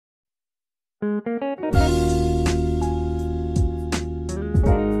Hello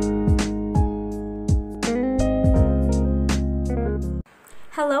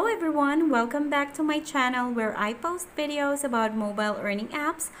everyone, welcome back to my channel where I post videos about mobile earning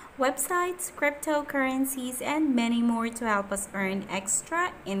apps, websites, cryptocurrencies, and many more to help us earn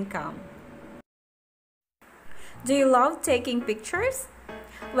extra income. Do you love taking pictures?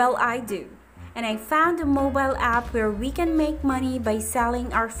 Well, I do. And I found a mobile app where we can make money by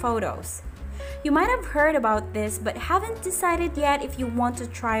selling our photos. You might have heard about this but haven't decided yet if you want to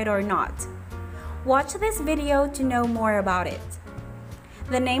try it or not. Watch this video to know more about it.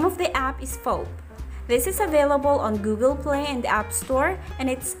 The name of the app is Foap. This is available on Google Play and App Store, and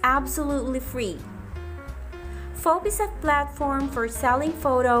it's absolutely free. Foap is a platform for selling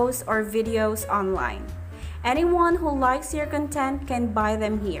photos or videos online. Anyone who likes your content can buy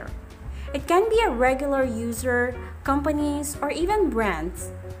them here. It can be a regular user, companies, or even brands.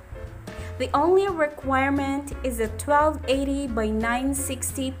 The only requirement is a 1280 by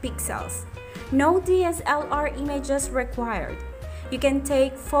 960 pixels. No DSLR images required. You can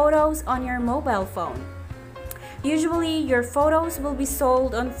take photos on your mobile phone. Usually, your photos will be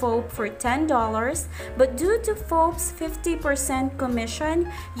sold on Foap for $10, but due to Foap's 50%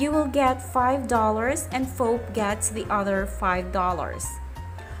 commission, you will get $5 and Foap gets the other $5.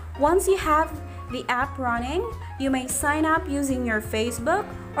 Once you have the app running, you may sign up using your Facebook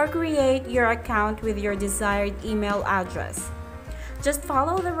or create your account with your desired email address. Just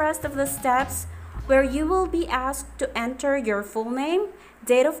follow the rest of the steps where you will be asked to enter your full name,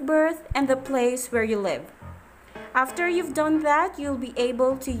 date of birth, and the place where you live. After you've done that, you'll be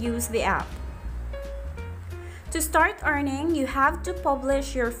able to use the app. To start earning, you have to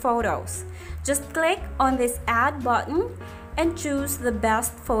publish your photos. Just click on this add button and choose the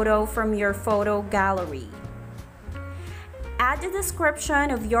best photo from your photo gallery. Add the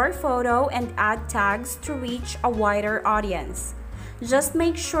description of your photo and add tags to reach a wider audience. Just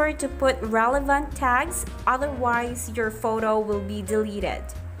make sure to put relevant tags, otherwise your photo will be deleted.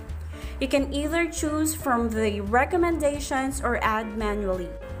 You can either choose from the recommendations or add manually.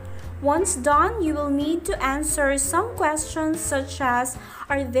 Once done, you will need to answer some questions such as,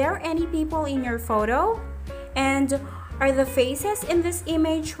 are there any people in your photo? And are the faces in this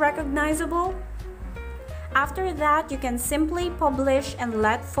image recognizable? After that, you can simply publish and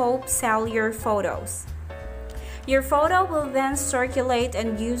let Foap sell your photos. Your photo will then circulate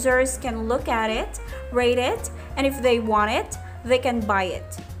and users can look at it, rate it, and if they want it, they can buy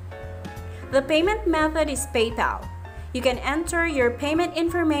it. The payment method is PayPal. You can enter your payment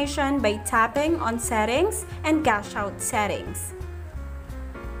information by tapping on Settings and Cash Out Settings.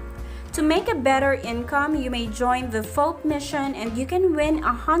 To make a better income, you may join the Foap mission and you can win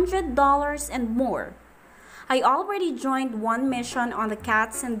 $100 and more. I already joined one mission on the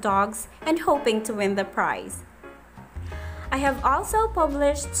cats and dogs and hoping to win the prize. I have also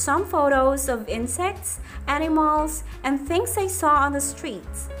published some photos of insects, animals, and things I saw on the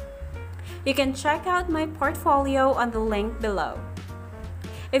streets. You can check out my portfolio on the link below.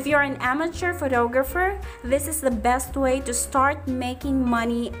 If you're an amateur photographer, this is the best way to start making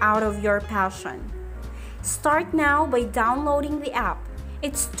money out of your passion. Start now by downloading the app.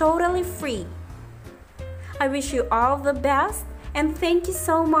 It's totally free. I wish you all the best and thank you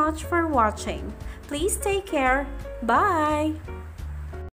so much for watching. Please take care. Bye!